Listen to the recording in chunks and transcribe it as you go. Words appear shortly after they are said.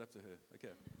to her.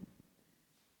 Okay.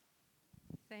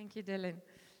 Thank you, Dylan.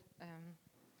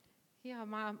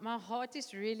 My heart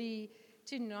is really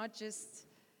to not just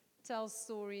tell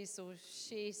stories or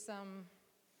share some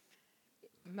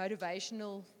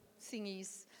motivational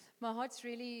thingies. My heart's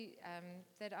really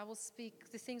that I will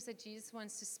speak the things that Jesus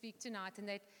wants to speak tonight, and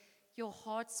that your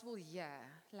hearts will hear.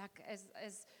 Like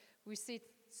as we said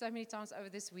so many times over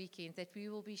this weekend, that we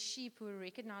will be sheep who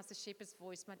recognize the shepherd's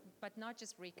voice, but not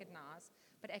just recognize,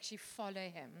 but actually follow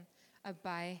him,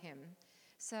 obey him.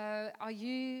 So are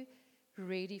you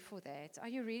ready for that? Are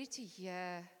you ready to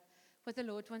hear what the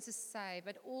Lord wants to say,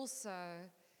 but also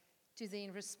to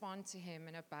then respond to him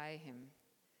and obey him?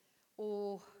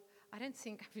 Or, I don't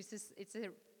think, it's a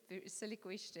very silly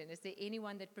question. Is there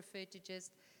anyone that preferred to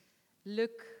just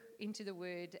look into the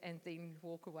word and then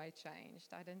walk away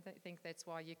changed? I don't think that's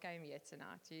why you came here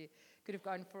tonight. You could have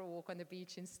gone for a walk on the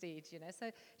beach instead,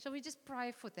 So shall we just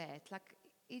pray for that? Like,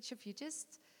 each of you,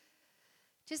 just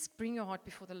bring your heart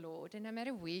before the Lord, and no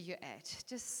matter where you're at,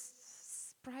 just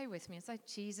pray with me and say,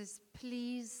 Jesus,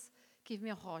 please give me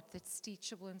a heart that's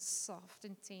teachable and soft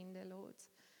and tender, Lord.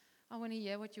 I want to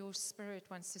hear what your Spirit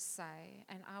wants to say,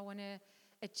 and I want to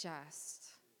adjust.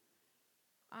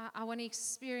 I want to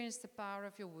experience the power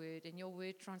of your word, and your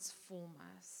word transform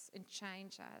us and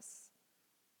change us.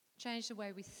 Change the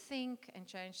way we think and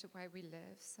change the way we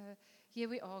live. So here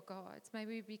we are, God. May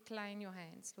we be clay in your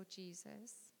hands, Lord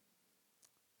Jesus.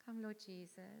 Come, Lord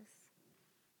Jesus.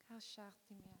 Come, Lord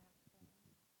Jesus.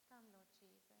 Come,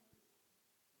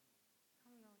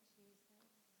 Lord Jesus.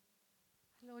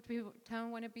 Lord, we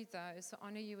don't want to be those who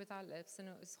honor you with our lips and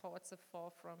whose hearts are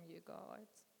far from you, God.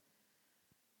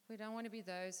 We don't want to be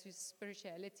those whose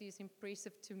spirituality is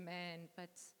impressive to man, but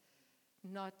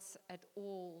not at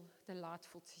all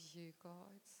delightful to you,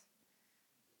 God.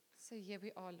 So here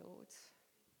we are, Lord.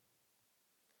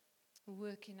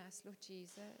 Work in us, Lord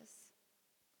Jesus.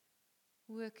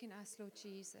 Work in us, Lord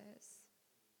Jesus.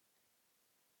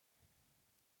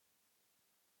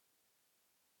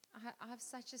 I have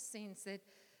such a sense that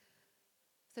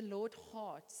the Lord's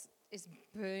heart is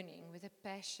burning with a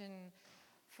passion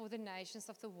for the nations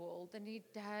of the world, and he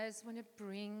does want to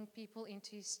bring people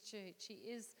into his church. He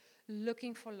is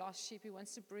looking for lost sheep. He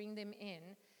wants to bring them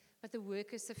in, but the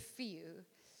workers are few.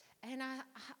 And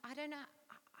I don't know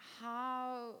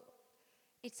how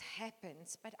it's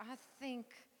happened, but I think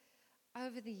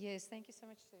over the years, thank you so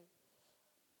much, Sue.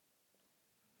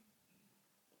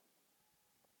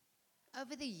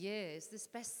 Over the years, this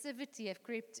passivity have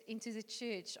crept into the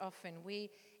church often, where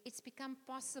it's become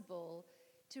possible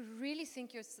to really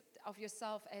think of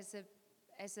yourself as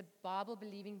a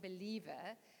Bible-believing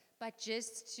believer, but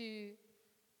just to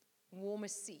warm a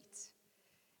seat.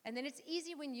 And then it's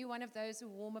easy when you're one of those who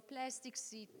warm a plastic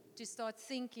seat to start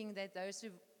thinking that those who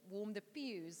warm the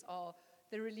pews are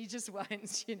the religious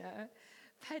ones,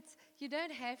 But you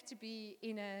don't have to be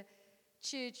in a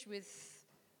church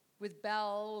with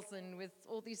bells and with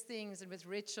all these things and with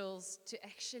rituals to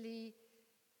actually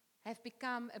have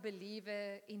become a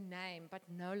believer in name, but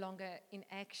no longer in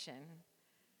action.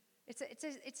 It's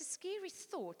a scary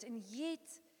thought, and yet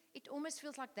it almost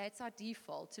feels like that's our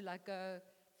default, to like go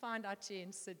find our chair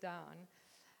and sit down.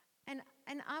 And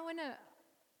I want to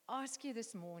ask you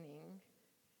this morning,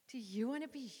 do you want to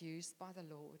be used by the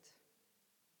Lord?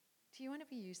 Do you want to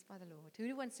be used by the Lord?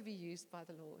 Who wants to be used by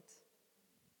the Lord?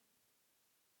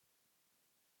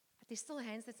 There's still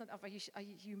hands that's not up.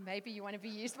 Maybe you want to be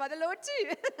used by the Lord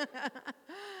too.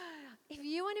 If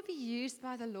you want to be used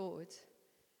by the Lord,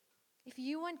 if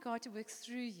you want God to work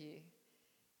through you,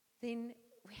 then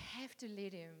we have to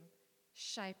let him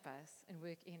shape us and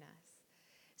work in us.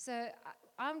 So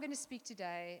I'm going to speak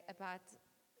today about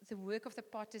the work of the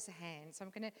potter's hands. I'm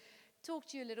going to talk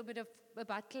to you a little bit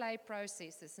about clay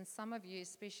processes. And some of you,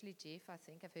 especially Jeff, I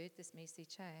think, have heard this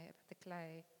message about the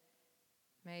clay.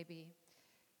 Maybe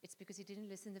it's because he didn't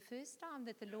listen the first time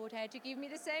that the Lord had to give me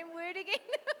the same word again.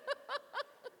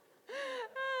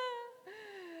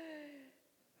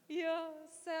 Yeah,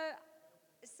 so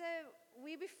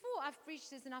before I've preached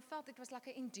this, and I felt it was like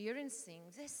an endurance thing.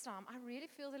 This time, I really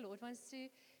feel the Lord wants to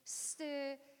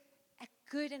stir a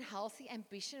good and healthy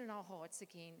ambition in our hearts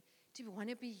again, to want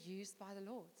to be used by the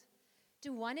Lord, to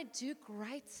want to do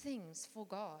great things for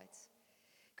God.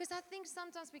 Because I think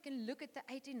sometimes we can look at the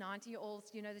 80,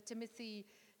 90-year-olds, the Timothy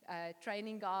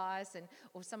training guys,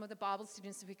 or some of the Bible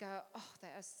students, and we go, oh, they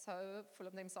are so full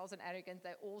of themselves and arrogant.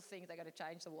 They all think they're going to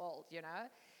change the world,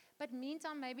 But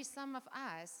meantime, maybe some of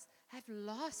us have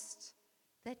lost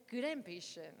that good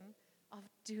ambition of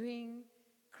doing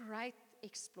great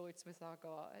exploits with our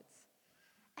God.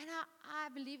 And I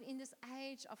believe in this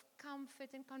age of comfort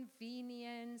and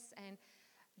convenience and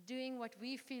doing what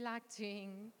we feel like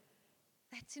doing,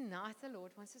 that tonight the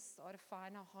Lord wants to start a fire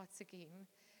in our hearts again.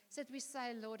 So that we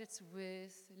say, Lord, it's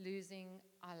worth losing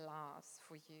our lives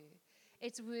for you.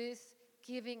 It's worth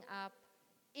giving up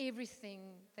everything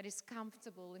that is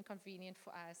comfortable and convenient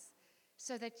for us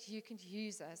so that you can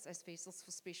use us as vessels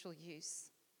for special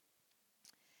use.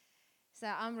 So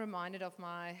I'm reminded of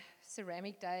my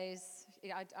ceramic days.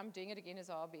 I'm doing it again as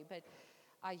a hobby, but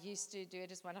I used to do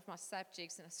it as one of my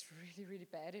subjects, and I was really, really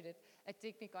bad at it, a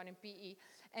technique on in PE.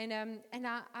 And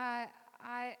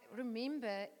I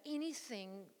remember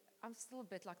anything, I'm still a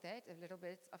bit like that, a little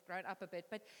bit, I've grown up a bit,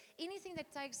 but anything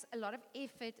that takes a lot of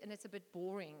effort and it's a bit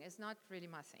boring is not really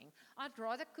my thing. I'd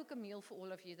rather cook a meal for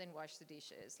all of you than wash the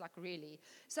dishes, like really.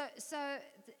 So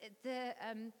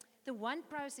the one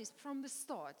process from the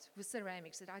start with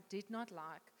ceramics that I did not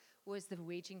like was the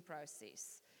wedging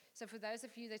process. So for those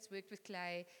of you that's worked with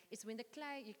clay, it's when the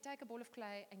clay, you take a ball of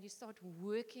clay and you start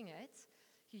working it,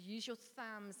 you use your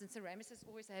thumbs, and ceramicists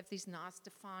always have these nice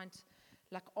defined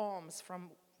like arms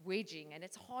from wedging, and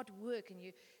it's hard work, and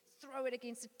you throw it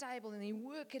against the table and then you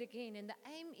work it again, and the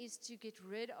aim is to get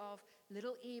rid of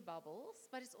little air bubbles,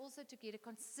 but it's also to get a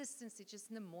consistency just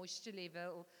in the moisture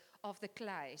level of the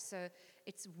clay. So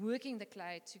it's working the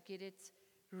clay to get it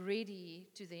ready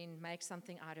to then make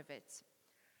something out of it.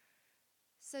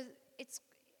 So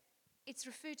it's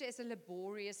referred to as a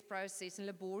laborious process, and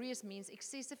laborious means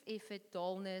excessive effort,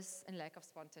 dullness, and lack of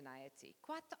spontaneity.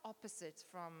 Quite the opposite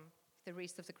from the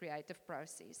rest of the creative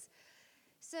process.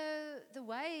 So the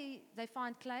way they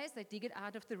find clay is they dig it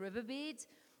out of the riverbed,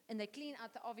 and they clean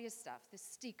out the obvious stuff, the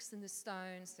sticks and the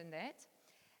stones and that,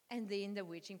 and then the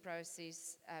wedging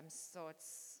process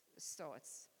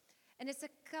starts. And it's a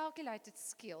calculated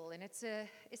skill, and it's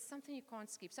something you can't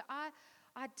skip. So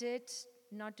I did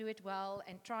not do it well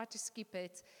and tried to skip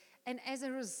it. And as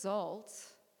a result,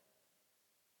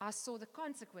 I saw the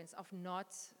consequence of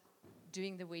not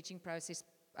doing the wedging process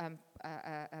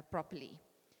properly.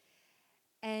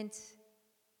 And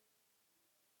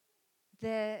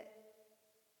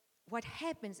what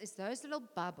happens is those little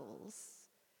bubbles,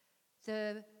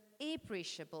 the air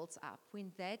pressure builds up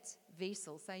when that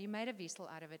vessel, so you made a vessel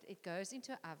out of it, it goes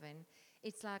into an oven.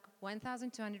 It's like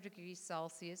 1,200 degrees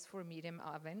Celsius for a medium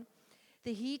oven.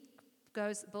 The heat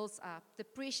builds up, the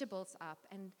pressure builds up,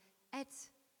 and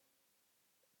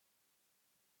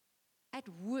at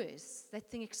worst, that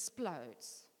thing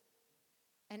explodes.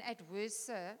 And at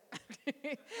worst,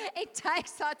 it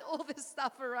takes out all the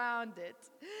stuff around it.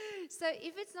 So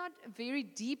if it's not very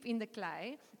deep in the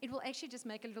clay, it will actually just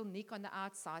make a little nick on the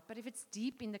outside. But if it's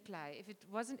deep in the clay,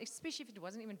 especially if it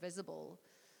wasn't even visible,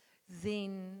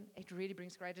 then it really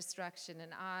brings great destruction.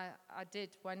 And I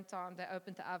did one time, they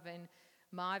opened the oven,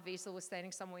 my vessel was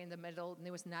standing somewhere in the middle, and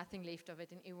there was nothing left of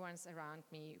it, and everyone's around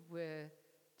me were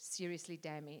seriously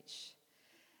damaged.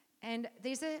 And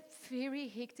there's a very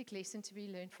hectic lesson to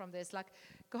be learned from this. Like,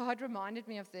 God reminded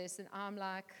me of this, and I'm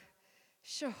like,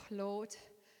 sure, Lord,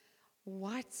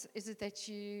 what is it that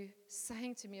you're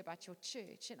saying to me about your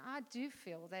church? And I do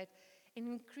feel that in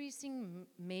increasing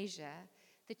measure,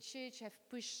 the church have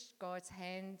pushed God's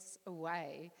hands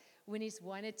away when he's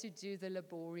wanted to do the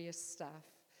laborious stuff,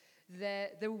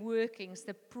 the workings,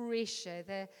 the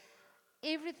pressure,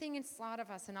 everything inside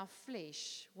of us and our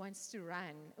flesh wants to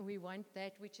run. We want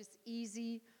that which is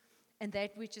easy and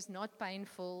that which is not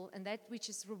painful and that which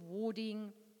is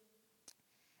rewarding.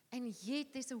 And yet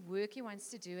there's a work he wants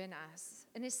to do in us,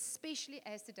 and especially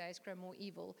as the days grow more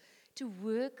evil, to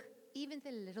work even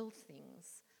the little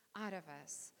things out of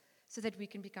us so that we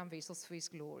can become vessels for his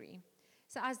glory.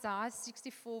 So Isaiah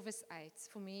 64 verse 8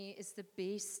 for me is the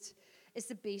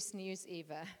best news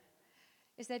ever.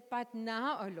 Is that, but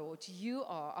now, O Lord, you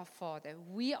are our Father,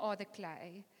 we are the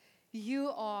clay, you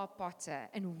are our potter,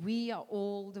 and we are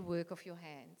all the work of your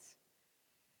hands.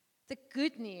 The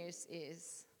good news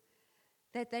is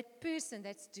that person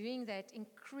that's doing that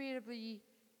incredibly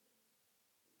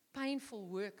painful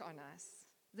work on us,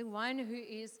 the one who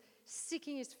is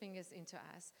sticking his fingers into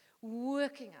us,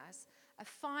 working us,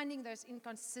 finding those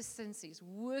inconsistencies,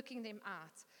 working them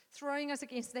out, throwing us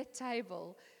against that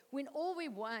table, when all we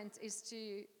want is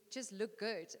to just look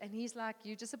good. And he's like,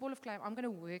 you're just a ball of clay. I'm going to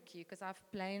work you because I have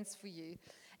plans for you.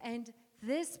 And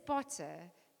this potter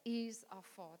is our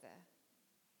Father.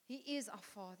 He is our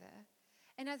Father.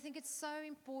 And I think it's so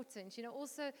important,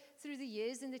 also through the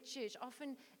years in the church,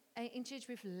 often in church,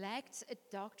 we've lacked a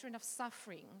doctrine of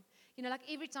suffering. Like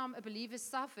every time a believer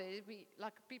suffers,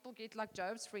 people get like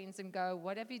Job's friends and go,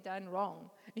 "What have you done wrong?"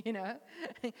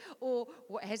 Or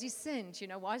has he sinned?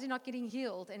 Why is he not getting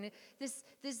healed? And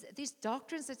these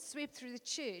doctrines that swept through the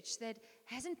church that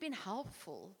hasn't been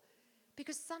helpful,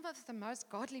 because some of the most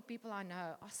godly people I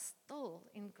know are still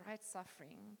in great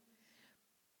suffering.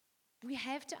 We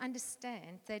have to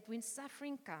understand that when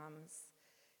suffering comes,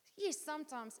 yes,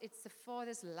 sometimes it's the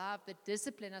Father's love that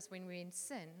disciplines us when we're in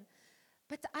sin,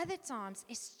 but the other times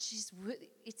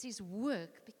it's His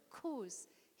work, because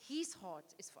His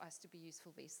heart is for us to be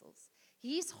useful vessels.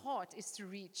 His heart is to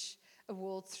reach a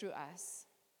world through us.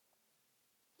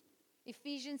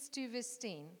 Ephesians 2 verse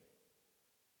 10.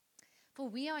 For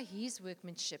we are His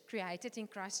workmanship, created in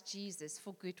Christ Jesus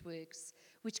for good works,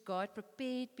 which God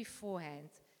prepared beforehand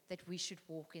that we should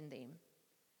walk in them.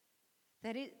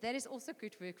 That is also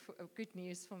good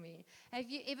news for me. Have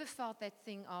you ever felt that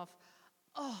thing of,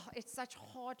 it's such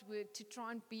hard work to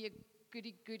try and be a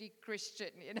goody Christian,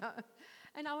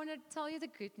 And I want to tell you the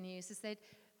good news is that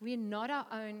we're not our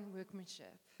own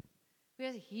workmanship. We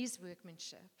are His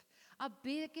workmanship. Our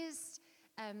biggest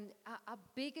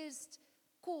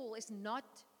call is not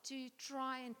to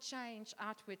try and change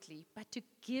outwardly, but to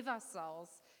give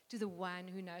ourselves to the one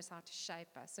who knows how to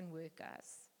shape us and work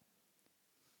us.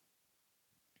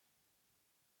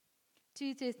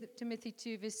 2 Timothy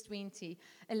 2 verse 20,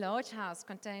 a large house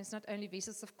contains not only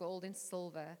vessels of gold and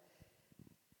silver,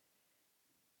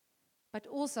 but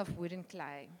also of wood and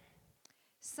clay,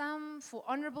 some for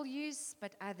honorable use,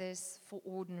 but others for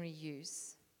ordinary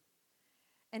use.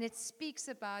 And it speaks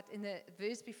about, in the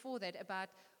verse before that, about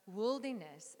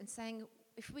worldliness, and saying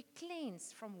if we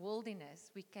cleanse from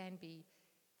worldliness, we can be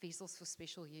vessels for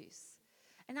special use.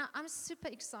 And I'm super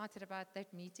excited about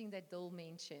that meeting that Dill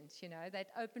mentioned, that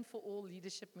open for all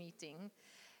leadership meeting,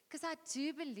 because I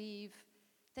do believe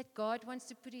that God wants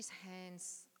to put His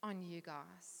hands on you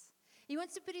guys. He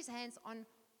wants to put His hands on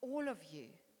all of you.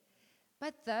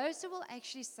 But those who will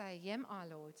actually say, "Here am I,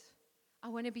 Lord, I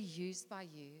want to be used by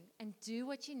you, and do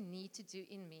what you need to do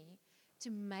in me to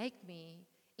make me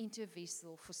into a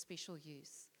vessel for special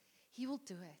use," He will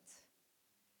do it.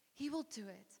 He will do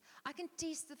it. I can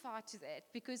testify to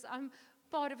that because I'm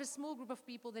part of a small group of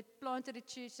people that planted a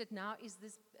church that now is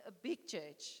a big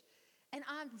church. And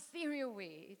I'm very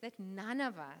aware that none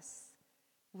of us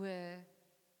were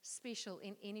special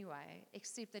in any way,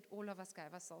 except that all of us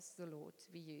gave ourselves to the Lord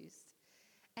to be used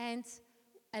and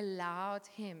allowed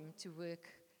Him to work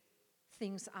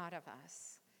things out of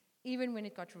us, even when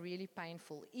it got really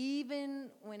painful,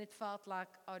 even when it felt like,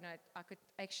 oh no, I could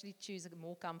actually choose a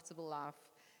more comfortable life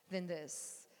than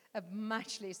this, a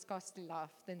much less costly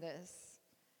life than this.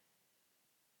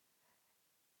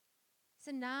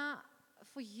 So now,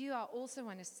 for you, I also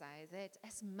want to say that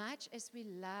as much as we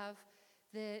love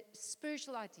the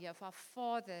spiritual idea of our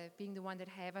Father being the one that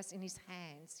have us in His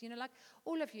hands, like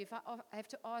all of you, if I have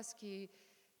to ask you,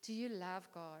 do you love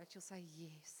God? You'll say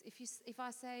yes. If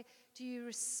I say, do you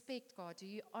respect God? Do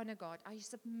you honor God? Are you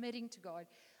submitting to God?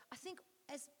 I think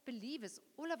as believers,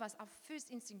 all of us, our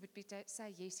first instinct would be to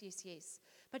say yes, yes, yes.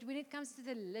 But when it comes to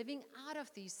the living out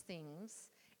of these things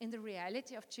in the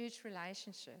reality of church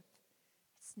relationship,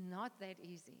 it's not that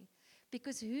easy.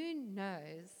 Because who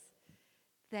knows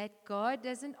that God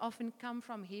doesn't often come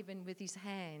from heaven with His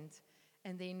hand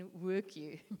and then work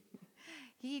you.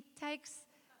 He takes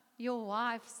your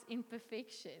wife's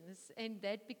imperfections, and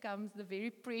that becomes the very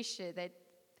pressure that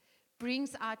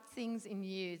brings out things in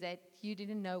you that you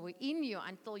didn't know were in you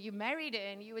until you married her,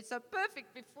 and you were so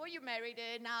perfect before you married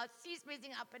her. Now she's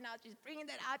messing up, and now she's bringing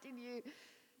that out in you.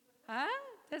 Huh?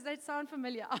 Does that sound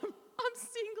familiar? I'm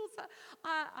single, so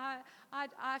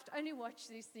I've only watched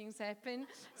these things happen.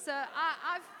 So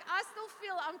I still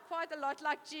feel I'm quite a lot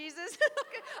like Jesus.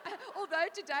 Although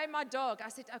today my dog, I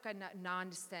said, okay, now I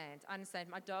understand.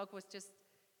 My dog was just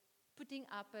putting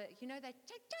up that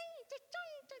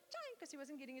because he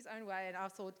wasn't getting his own way, and I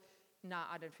thought, no,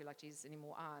 I don't feel like Jesus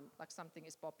anymore. Like something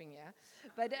is popping here.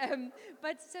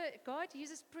 But so God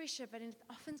uses pressure, but it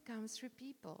often comes through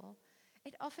people.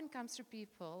 It often comes through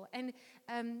people,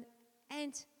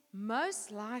 and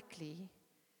most likely,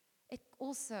 it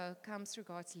also comes through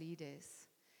God's leaders,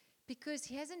 because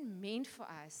He hasn't meant for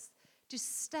us to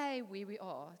stay where we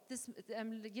are.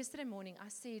 Yesterday morning, I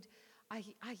said, I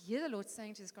hear the Lord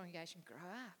saying to this congregation, grow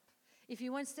up. If He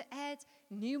wants to add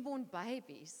newborn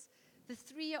babies, the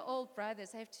 3-year-old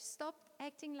brothers have to stop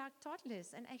acting like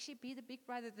toddlers and actually be the big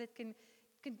brother that can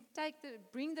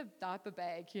bring the diaper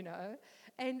bag,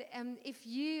 And if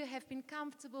you have been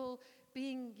comfortable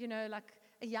being, like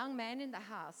a young man in the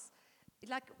house,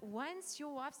 like once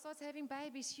your wife starts having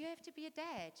babies, you have to be a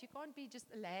dad. You can't be just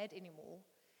a lad anymore.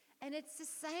 And it's the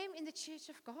same in the church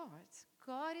of God.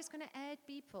 God is going to add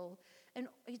people. And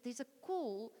there's a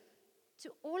call to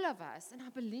all of us. And I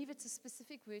believe it's a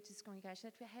specific word to this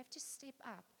congregation that we have to step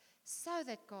up so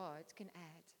that God can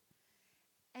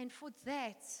add. And for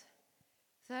that,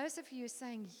 those of you who are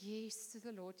saying yes to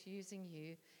the Lord using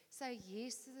you, say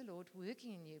yes to the Lord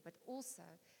working in you, but also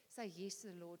say yes to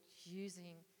the Lord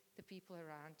using the people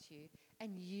around you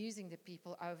and using the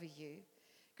people over you.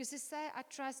 Because to say, I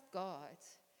trust God,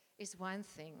 is one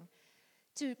thing.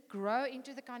 To grow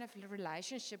into the kind of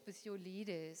relationship with your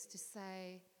leaders, to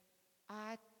say,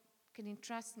 I can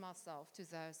entrust myself to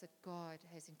those that God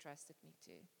has entrusted me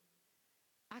to.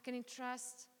 I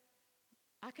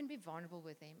can be vulnerable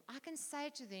with them. I can say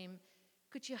to them,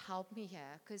 could you help me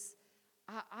here? Because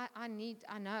I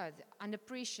know under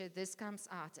pressure this comes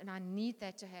out, and I need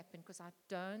that to happen because I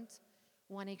don't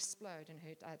want to explode and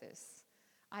hurt others.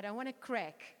 I don't want to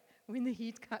crack when the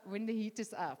heat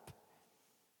is up.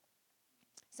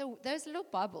 So those little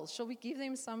bubbles, shall we give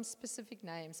them some specific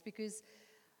names? Because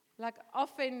like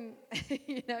often,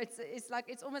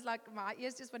 it's almost like my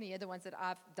ears just want to hear the ones that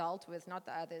I've dealt with, not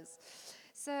the others.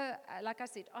 So like I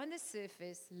said, on the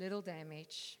surface, little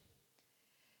damage.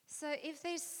 So if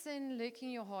there's sin lurking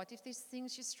in your heart, if there's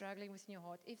things you're struggling with in your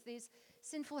heart, if there's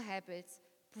sinful habits,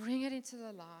 bring it into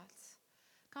the light.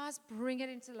 Guys, bring it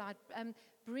into the light.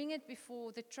 Bring it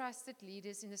before the trusted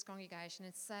leaders in this congregation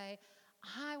and say,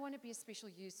 I want to be of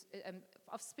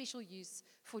special use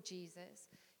for Jesus.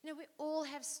 We all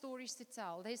have stories to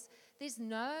tell. There's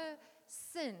no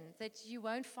sin that you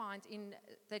won't find in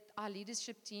that our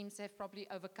leadership teams have probably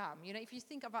overcome. If you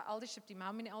think of our eldership team,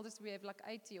 how many elders do we have? Like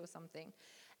 80 or something.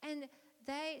 And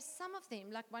some of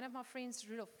them, like one of my friends,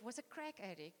 Rudolph, was a crack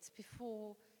addict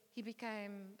before he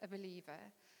became a believer.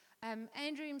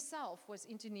 Andrew himself was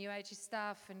into New Age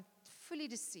stuff and fully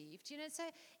deceived. So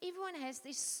everyone has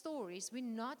these stories. We're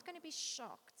not going to be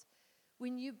shocked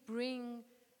when you bring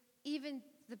even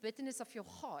the bitterness of your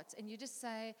heart and you just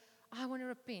say, I want to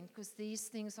repent because these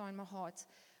things are in my heart.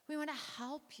 We want to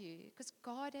help you because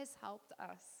God has helped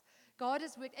us. God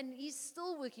has worked, and He's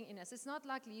still working in us. It's not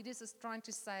like leaders is trying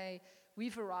to say,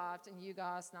 we've arrived and you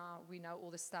guys now, we know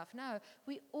all this stuff. No,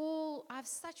 I have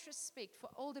such respect for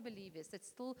older believers that's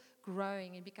still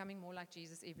growing and becoming more like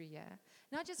Jesus every year.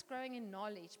 Not just growing in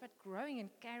knowledge, but growing in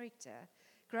character,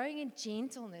 growing in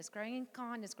gentleness, growing in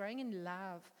kindness, growing in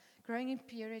love, growing in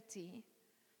purity.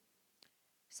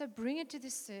 So bring it to the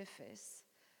surface.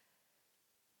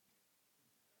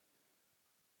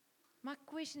 My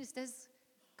question is, does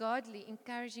godly,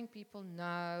 encouraging people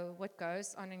know what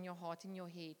goes on in your heart, in your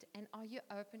head, and are you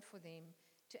open for them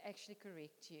to actually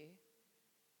correct you?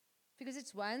 Because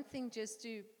it's one thing just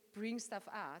to bring stuff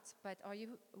out, but are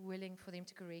you willing for them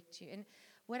to correct you? And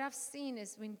what I've seen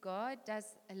is when God does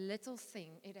a little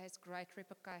thing, it has great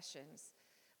repercussions.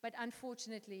 But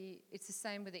unfortunately, it's the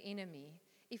same with the enemy.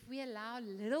 If we allow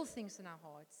little things in our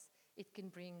hearts, it can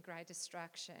bring great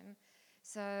destruction.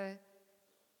 So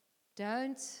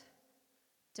don't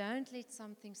let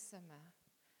something simmer.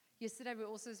 Yesterday we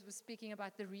also were speaking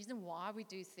about the reason why we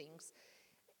do things.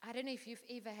 I don't know if you've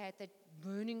ever had that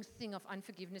burning thing of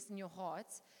unforgiveness in your heart,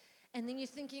 and then you're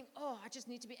thinking, I just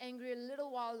need to be angry a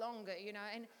little while longer,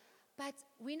 but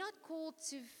we're not called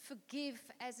to forgive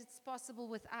as it's possible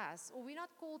with us, or we're not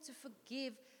called to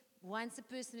forgive once a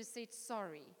person has said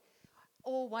sorry,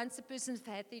 or once a person's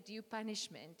had their due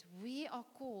punishment. We are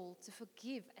called to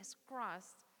forgive as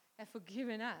Christ has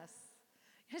forgiven us.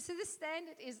 So the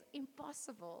standard is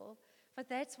impossible, but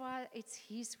that's why it's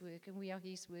His work and we are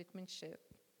His workmanship.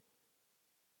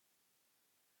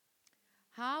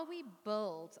 How we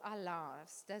build our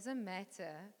lives doesn't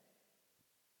matter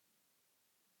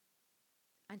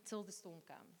until the storm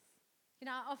comes.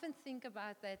 I often think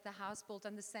about that, the house built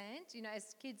on the sand.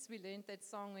 As kids we learned that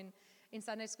song in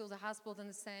Sunday school, the house built on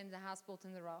the sand, the house built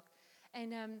on the rock.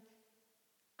 And I'm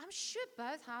sure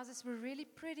both houses were really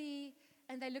pretty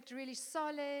and they looked really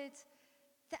solid.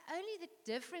 The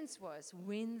difference was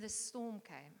when the storm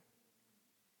came.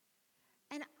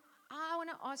 And I want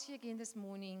to ask you again this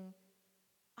morning,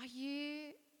 are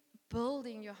you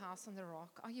building your house on the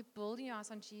rock? Are you building your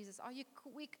house on Jesus? Are you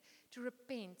quick to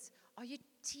repent? Are you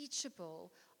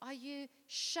teachable? Are you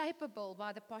shapeable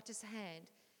by the potter's hand?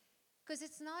 Because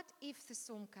it's not if the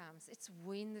storm comes, it's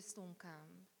when the storm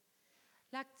comes.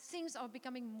 Like things are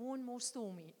becoming more and more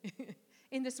stormy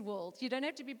in this world. You don't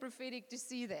have to be prophetic to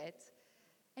see that.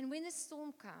 And when the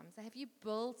storm comes, have you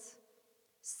built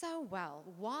so well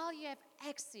while you have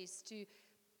access to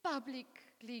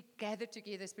publicly gather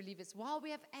together as believers, while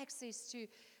we have access to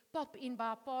pop in by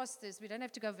our pastors. We don't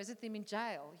have to go visit them in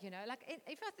jail, Like,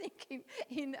 if I think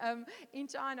in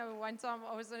China, one time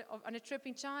I was on a trip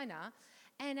in China,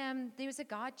 and there was a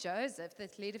guy, Joseph,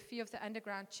 that led a few of the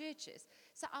underground churches.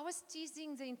 So I was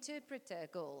teasing the interpreter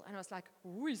girl, and I was like,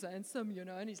 oh, he's handsome,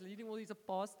 and he's leading all these, a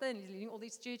pastor, and he's leading all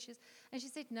these churches. And she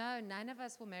said, no, none of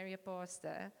us will marry a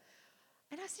pastor.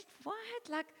 And I said, what?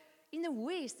 Like, in the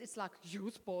West, it's like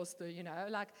youth pastor,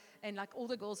 and like all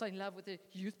the girls are in love with the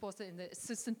youth pastor and the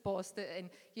assistant pastor, and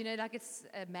like it's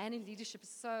a man in leadership is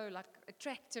so like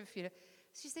attractive,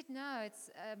 She said, no, it's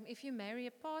if you marry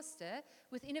a pastor,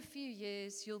 within a few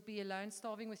years you'll be alone,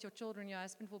 starving with your children. Your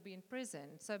husband will be in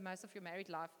prison. So most of your married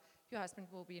life, your husband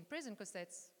will be in prison because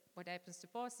that's what happens to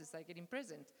pastors. They get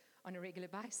imprisoned on a regular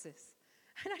basis.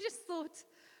 And I just thought,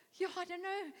 I don't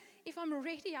know. If I'm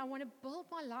ready, I want to build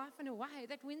my life in a way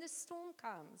that when the storm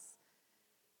comes,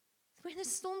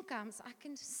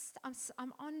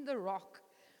 I'm on the rock.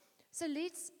 So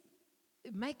let's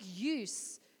make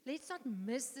use. Let's not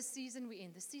miss the season we're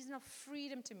in, the season of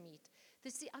freedom to meet.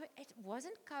 It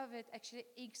wasn't COVID, actually, an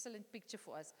excellent picture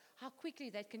for us, how quickly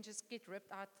that can just get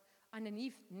ripped out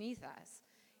underneath us.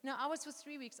 I was for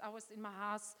 3 weeks, I was in my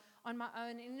house on my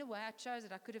own. In a way, I chose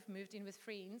it. I could have moved in with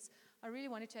friends. I really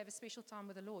wanted to have a special time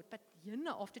with the Lord. But,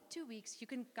 after 2 weeks, you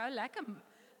can go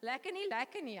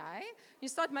lackany, eh? You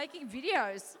start making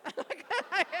videos.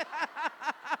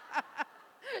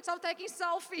 Start taking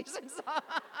selfies and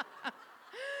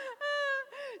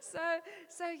so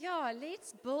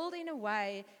let's build in a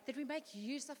way that we make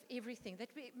use of everything, that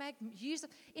we make use of,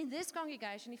 in this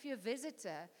congregation, if you're a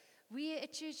visitor, we're a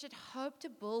church that hope to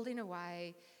build in a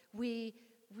way where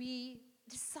we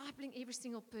discipling every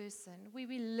single person, where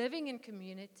we're living in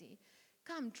community.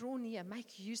 Come, draw near,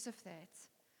 make use of that.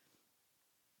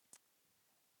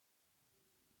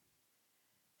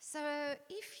 So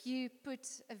if you put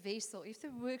a vessel, if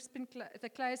the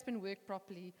clay has been worked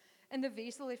properly, and the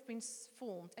vessel has been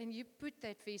formed, and you put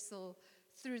that vessel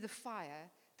through the fire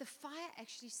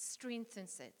actually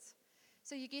strengthens it.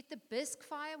 So you get the bisque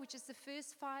fire, which is the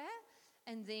first fire,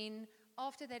 and then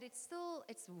after that, it's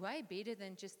way better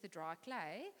than just the dry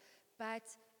clay, but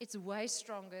it's way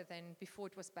stronger than before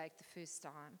it was baked the first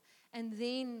time. And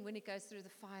then when it goes through the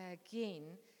fire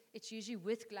again, it's usually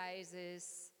with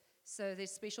glazes. So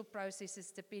there's special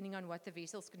processes depending on what the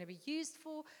vessel's going to be used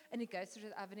for, and it goes through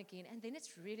the oven again, and then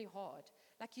it's really hard.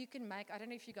 Like you can make, I don't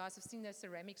know if you guys have seen those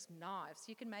ceramics knives.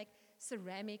 You can make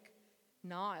ceramic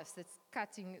knives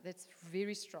that's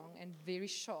very strong and very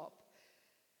sharp.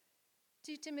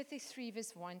 2 Timothy 3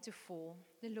 verse 1-4.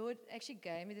 The Lord actually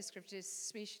gave me the scriptures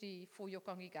especially for your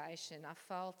congregation. I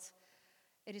felt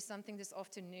it is something this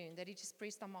afternoon that He just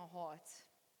pressed on my heart.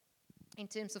 In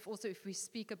terms of also if we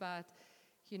speak about,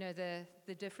 the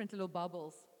different little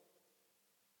bubbles.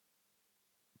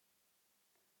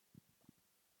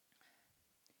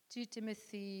 Two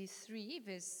Timothy 3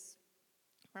 verse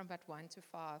from about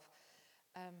 1-5.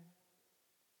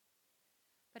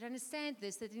 But understand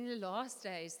this, that in the last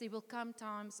days, there will come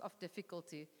times of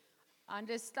difficulty.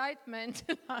 Understatement,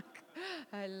 like,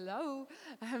 hello.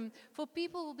 For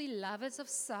people will be lovers of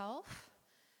self,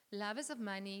 lovers of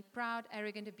money, proud,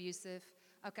 arrogant, abusive.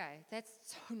 Okay, that's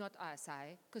so not us,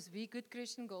 eh? Because we're good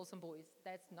Christian girls and boys.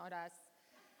 That's not us.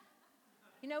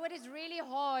 You know what is really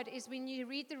hard is when you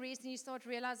read the rest and you start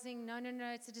realizing, no,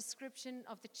 it's a description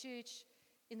of the church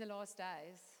in the last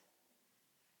days.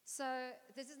 So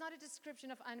this is not a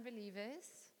description of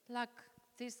unbelievers. Like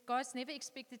God's never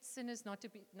expected sinners not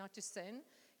to sin.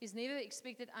 He's never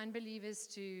expected unbelievers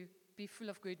to be full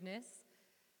of goodness.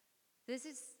 This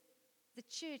is the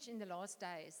church in the last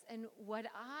days. And what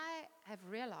I have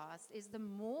realized is the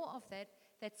more of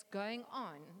that's going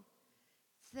on,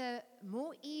 the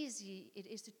more easy it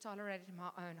is to tolerate it in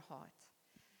my own heart.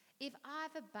 If I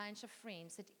have a bunch of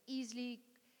friends that easily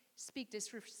speak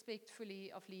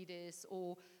disrespectfully of leaders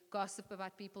or gossip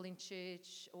about people in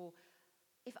church, or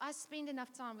if I spend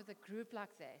enough time with a group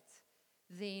like that,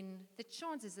 then the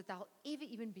chances that they'll ever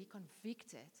even be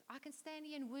convicted. I can stand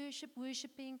here and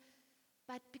worshiping,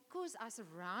 but because I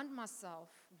surround myself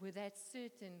with that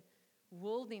certain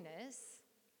worldliness,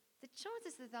 the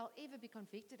chances that they'll ever be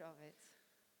convicted of it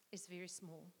is very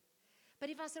small. But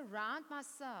if I surround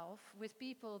myself with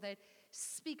people that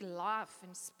speak life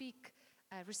and speak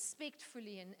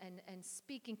respectfully and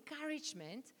speak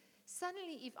encouragement,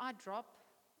 suddenly if I drop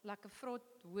like a fraught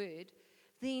word,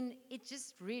 then it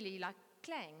just really like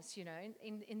clangs,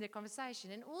 in the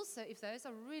conversation. And also, if those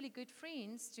are really good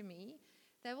friends to me,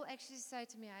 they will actually say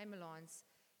to me, hey, Melanie,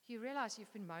 you realize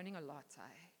you've been moaning a lot,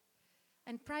 eh?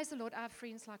 And praise the Lord, I have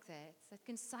friends like that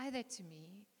can say that to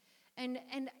me. And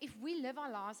if we live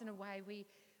our lives in a way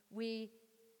we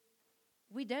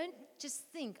don't just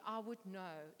think, I would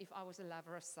know if I was a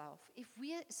lover of self. If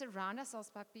we surround ourselves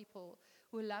by people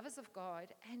who are lovers of God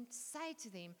and say to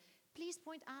them, please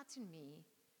point out to me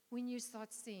when you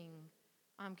start seeing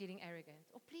I'm getting arrogant.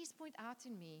 Or please point out to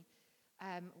me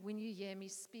when you hear me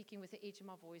speaking with the edge of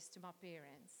my voice to my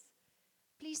parents.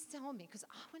 Please tell me, because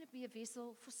I want to be a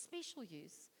vessel for special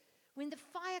use. When the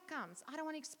fire comes, I don't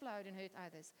want to explode and hurt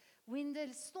others. When the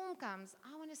storm comes,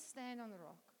 I want to stand on the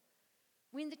rock.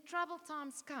 When the troubled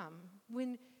times come,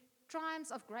 when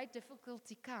times of great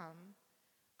difficulty come,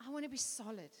 I want to be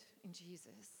solid in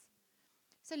Jesus.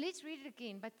 So let's read it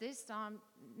again, but this time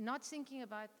not thinking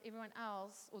about everyone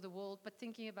else or the world, but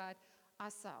thinking about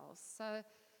ourselves. So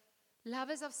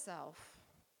lovers of self,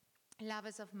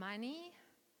 lovers of money,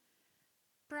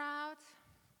 proud,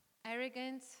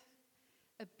 arrogant,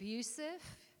 abusive.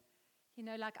 You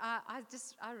know, like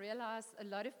I realize a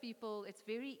lot of people, it's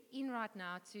very in right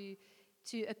now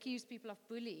to accuse people of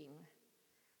bullying.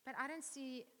 But I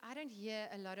don't hear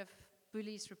a lot of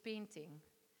bullies repenting.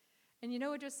 And you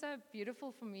know, it was so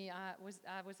beautiful for me. I was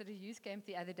at a youth camp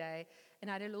the other day,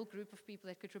 and I had a little group of people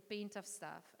that could repent of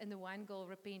stuff. And the one girl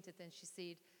repented, and she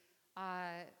said,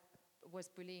 I was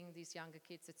bullying these younger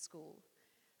kids at school.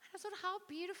 And I thought, how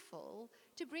beautiful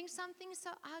to bring something so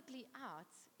ugly out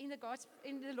in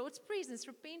the Lord's presence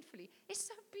repentfully. It's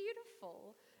so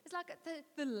beautiful. It's like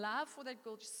the love for that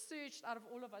girl just surged out of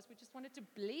all of us. We just wanted to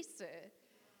bless her.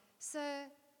 So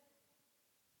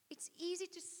it's easy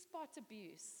to spot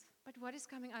abuse, but what is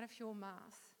coming out of your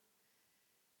mouth?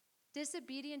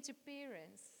 Disobedient to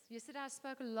parents. Yesterday I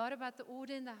spoke a lot about the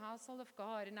order in the household of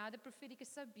God and how the prophetic is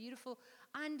so beautiful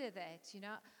under that. You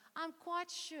know, I'm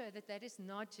quite sure that is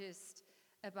not just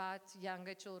about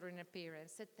younger children and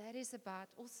parents, that is about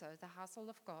also the household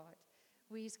of God,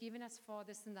 where He's given us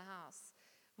fathers in the house,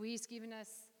 where He's given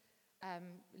us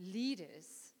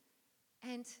leaders.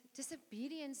 And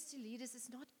disobedience to leaders is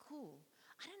not cool.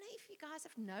 I don't know if you guys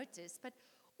have noticed, but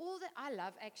I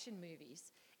love action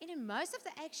movies. And in most of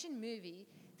the action movie,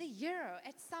 the hero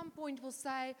at some point will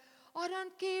say, I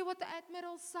don't care what the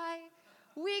admirals say.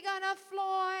 We're going to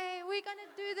fly. We're going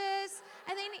to do this.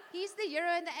 And then he's the hero,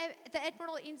 and the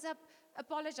admiral ends up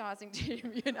apologizing to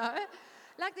him, you know.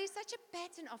 Like, there's such a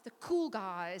pattern of the cool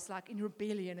guys, like in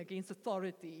rebellion against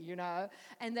authority, you know.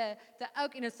 And the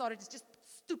oak in authority is just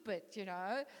stupid, you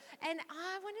know. And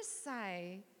I want to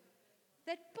say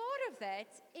that part of that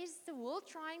is the world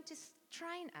trying to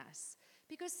train us.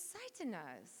 Because Satan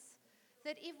knows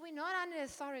that if we're not under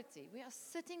authority, we are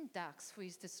sitting ducks for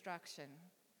his destruction.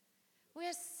 We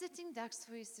are sitting ducks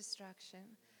for his destruction.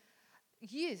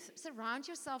 Youth, surround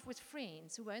yourself with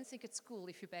friends who won't think it's cool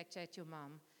if you backchat your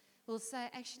mom. Will say,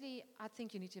 actually, I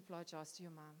think you need to apologize to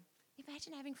your mom.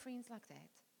 Imagine having friends like that.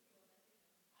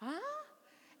 Huh?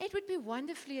 It would be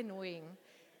wonderfully annoying.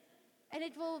 And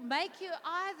it will make you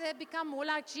either become more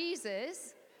like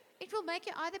Jesus. It will make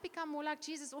you either become more like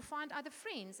Jesus or find other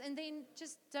friends. And then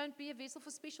just don't be a vessel for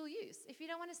special use. If you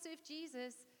don't want to serve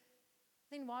Jesus,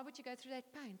 then why would you go through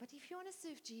that pain? But if you want to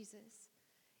serve Jesus,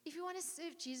 if you want to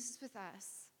serve Jesus with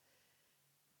us,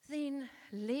 then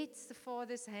let the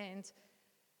Father's hand,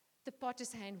 the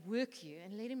potter's hand, work you,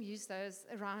 and let him use those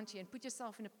around you, and put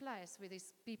yourself in a place where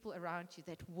there's people around you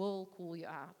that will call you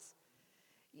out.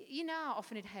 You know how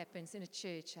often it happens in a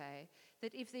church,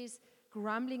 that if there's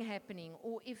grumbling happening,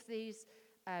 or if there's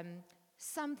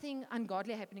something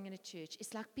ungodly happening in a church,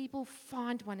 it's like people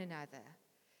find one another.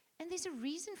 And there's a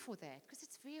reason for that, because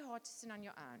it's very hard to sit on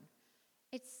your own.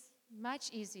 It's much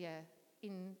easier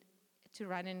to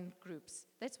run in groups.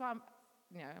 That's why I'm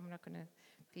not going to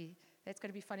be, that's going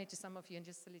to be funny to some of you and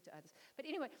just silly to others. But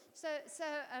anyway, so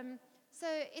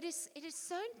it is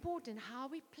so important how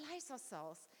we place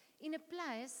ourselves in a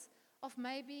place of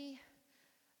maybe,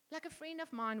 like a friend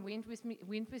of mine went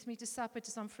with me to supper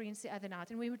to some friends the other night,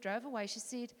 and when we drove away, she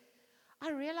said, I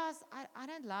realized I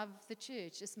don't love the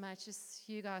church as much as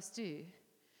you guys do.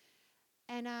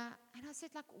 And I said,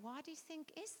 like, why do you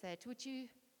think is that? Would you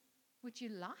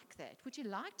like that? Would you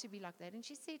like to be like that? And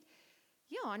she said,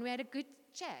 yeah, and we had a good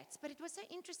chat. But it was so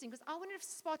interesting because I wouldn't have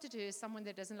spotted her as someone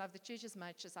that doesn't love the church as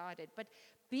much as I did. But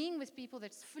being with people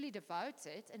that's fully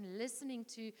devoted and listening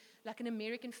to, like, an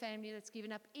American family that's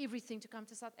given up everything to come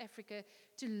to South Africa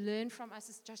to learn from us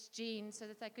as Just Jen so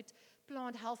that they could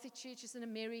plant healthy churches in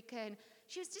America. And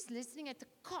she was just listening at the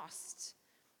cost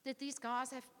that these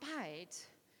guys have paid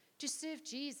to serve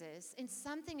Jesus. And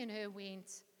something in her went,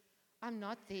 I'm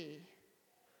not there.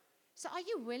 So are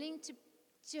you willing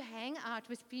to hang out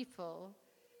with people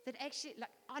that actually, like,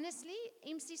 honestly,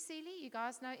 MC Seeley, you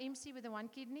guys know MC with the one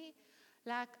kidney?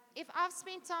 Like, if I've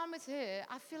spent time with her,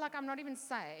 I feel like I'm not even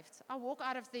saved. I walk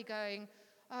out of there going,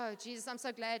 oh, Jesus, I'm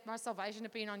so glad my salvation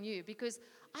has been on you, because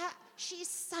she's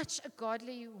such a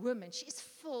godly woman. She's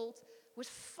filled with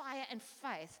fire and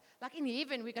faith. Like in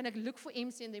heaven, we're going to look for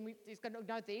MC, and then there's going to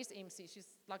know there's MC. She's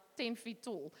like 10 feet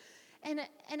tall. And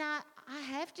I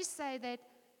have to say that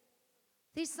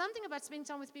there's something about spending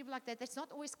time with people like that that's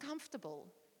not always comfortable.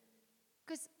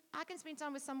 Because I can spend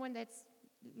time with someone that's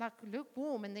like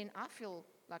lukewarm, and then I feel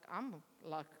like I'm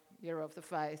like hero of the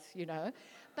faith, you know.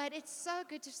 But it's so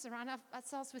good to surround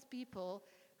ourselves with people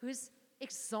whose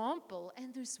example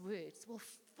and whose words will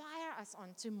fire us on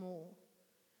to more.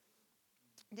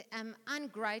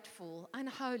 Ungrateful,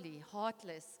 unholy,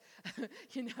 heartless,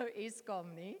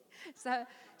 Eskom, ne?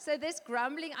 So this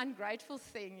grumbling, ungrateful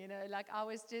thing, like I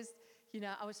was just,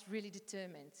 I was really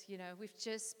determined. We've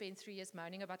just spent 3 years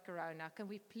moaning about Corona. Can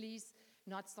we please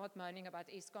not start moaning about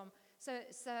Eskom? So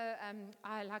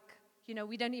I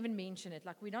we don't even mention it.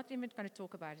 Like, we're not even going to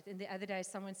talk about it. And the other day,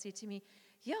 someone said to me,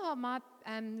 yeah,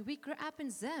 we grew up in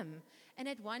Zim. And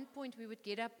at one point, we would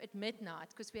get up at midnight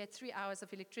because we had 3 hours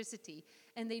of electricity.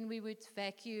 And then we would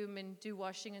vacuum and do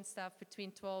washing and stuff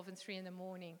between 12 and 3 in the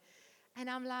morning. And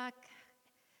I'm like,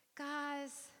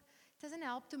 guys, it doesn't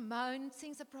help to moan.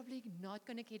 Things are probably not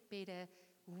going to get better.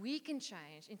 We can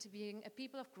change into being a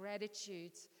people of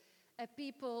gratitude, a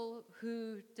people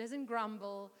who doesn't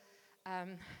grumble,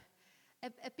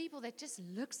 a people that just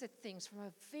looks at things from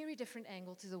a very different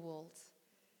angle to the world.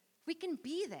 We can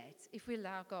be that if we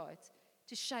allow God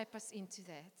to shape us into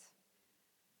that.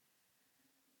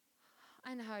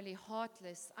 Unholy,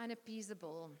 heartless,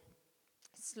 unappeasable,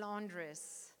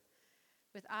 slanderous,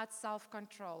 without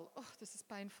self-control. Oh, this is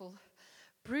painful.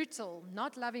 Brutal,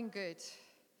 not loving good,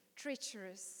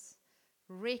 treacherous,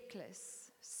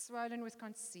 reckless, swollen with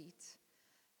conceit,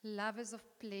 lovers of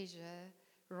pleasure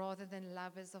rather than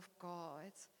lovers of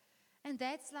God. And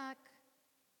that's like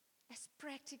as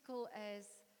practical as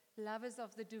lovers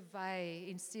of the duvet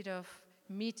instead of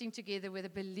meeting together with the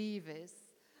believers,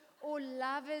 or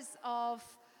lovers of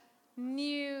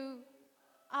new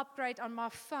upgrade on my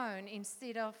phone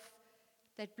instead of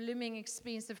that blooming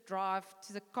expensive drive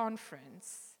to the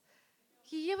conference.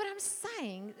 You hear what I'm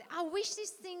saying? I wish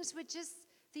these things were just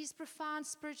these profound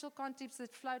spiritual concepts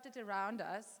that floated around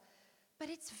us. But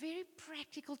it's very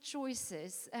practical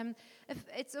choices.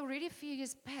 It's already a few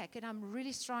years back, and I'm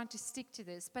really trying to stick to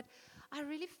this. But I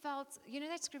really felt,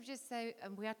 that scriptures say,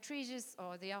 where our treasures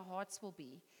are, there our hearts will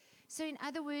be. So in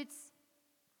other words,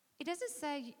 it doesn't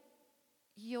say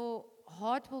your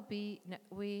heart will be,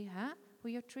 where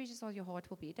your treasures are, your heart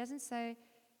will be. It doesn't say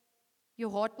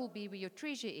your heart will be where your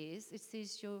treasure is. It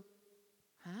says your,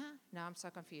 No, I'm so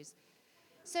confused.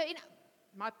 So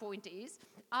my point is,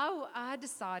 I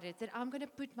decided that I'm going to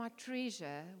put my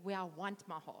treasure where I want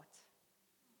my heart.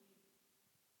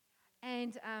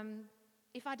 And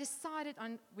if I decided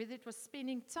on whether it was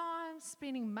spending time,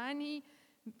 spending money,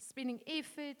 spending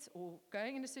effort, or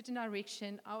going in a certain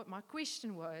direction, my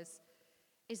question was,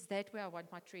 is that where I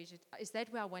want my treasure? Is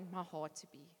that where I want my heart to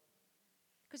be?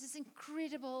 Because it's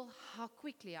incredible how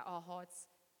quickly our hearts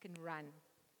can run.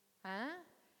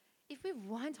 If we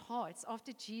want hearts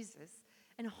after Jesus,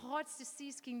 and hearts to see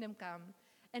His kingdom come,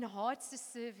 and hearts to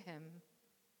serve Him,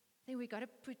 then we got to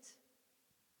put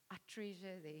our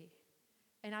treasure there.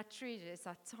 And our treasure is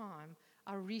our time,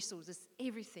 our resources,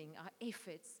 everything, our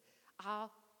efforts, our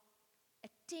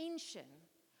attention.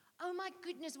 Oh my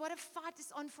goodness, what a fight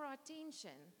is on for our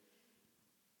attention.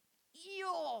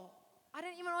 I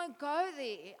don't even want to go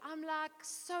there. I'm like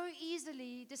so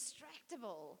easily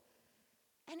distractible.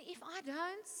 And if I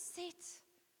don't set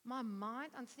my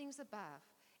mind on things above,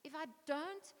 if I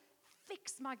don't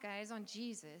fix my gaze on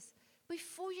Jesus,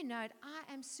 before you know it,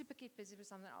 I am super get busy with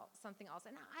something else.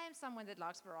 And I am someone that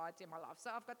likes variety in my life.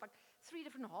 So I've got like 3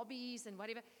 different hobbies and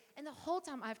whatever. And the whole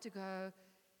time I have to go,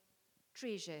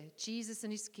 treasure Jesus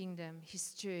and His kingdom,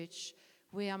 His church.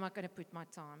 Where am I going to put my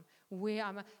time?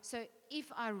 So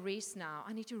if I rest now,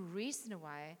 I need to rest in a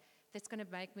way that's going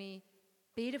to make me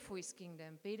better for His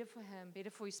kingdom, better for Him, better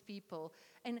for His people.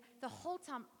 And the whole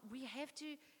time, we have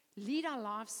to lead our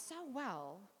lives so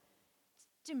well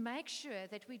to make sure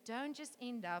that we don't just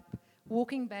end up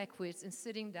walking backwards and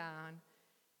sitting down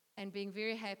and being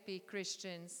very happy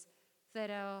Christians that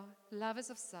are lovers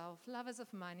of self, lovers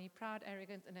of money, proud,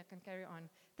 arrogant, and I can carry on.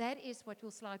 That is what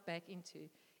we'll slide back into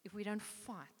if we don't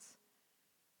fight.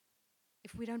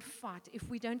 If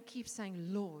we don't keep saying,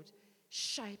 Lord,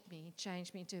 shape me,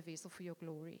 change me into a vessel for your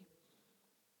glory.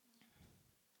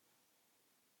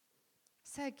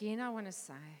 So again, I want to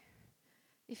say,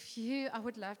 I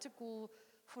would love to call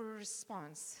for a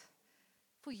response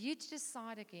for you to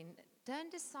decide again.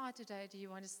 Don't decide today, do you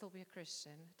want to still be a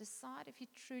Christian? Decide if you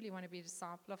truly want to be a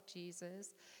disciple of Jesus,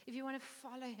 if you want to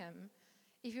follow him,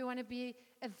 if you want to be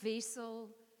a vessel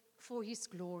for his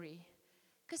glory.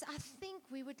 Because I think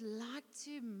we would like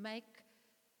to make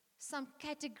some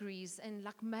categories and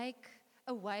like make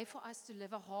a way for us to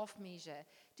live a half measure.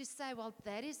 To say, well,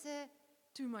 that is a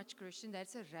too much Christian,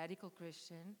 that's a radical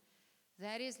Christian.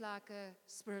 That is like a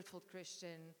spirit-filled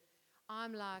Christian.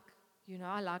 I'm like,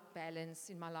 I like balance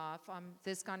in my life. I'm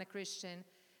this kind of Christian.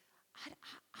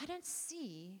 I don't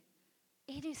see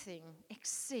anything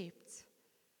except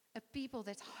a people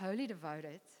that's wholly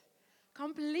devoted,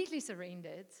 completely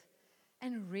surrendered,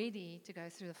 and ready to go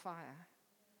through the fire,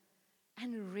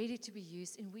 and ready to be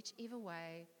used in whichever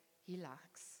way he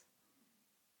likes.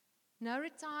 No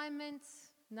retirement.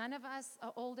 None of us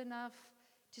are old enough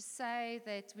to say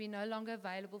that we're no longer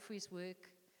available for his work.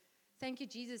 Thank you,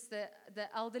 Jesus, the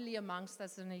elderly amongst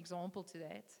us are an example to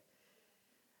that.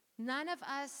 None of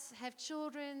us have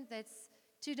children that's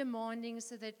too demanding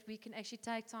so that we can actually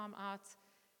take time out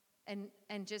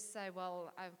and just say,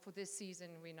 well, for this season,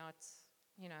 we're not,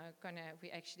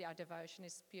 our devotion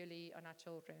is purely on our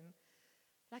children.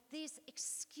 Like there's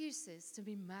excuses to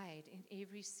be made in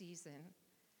every season.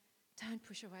 Don't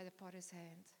push away the potter's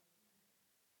hand.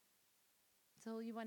 Till you want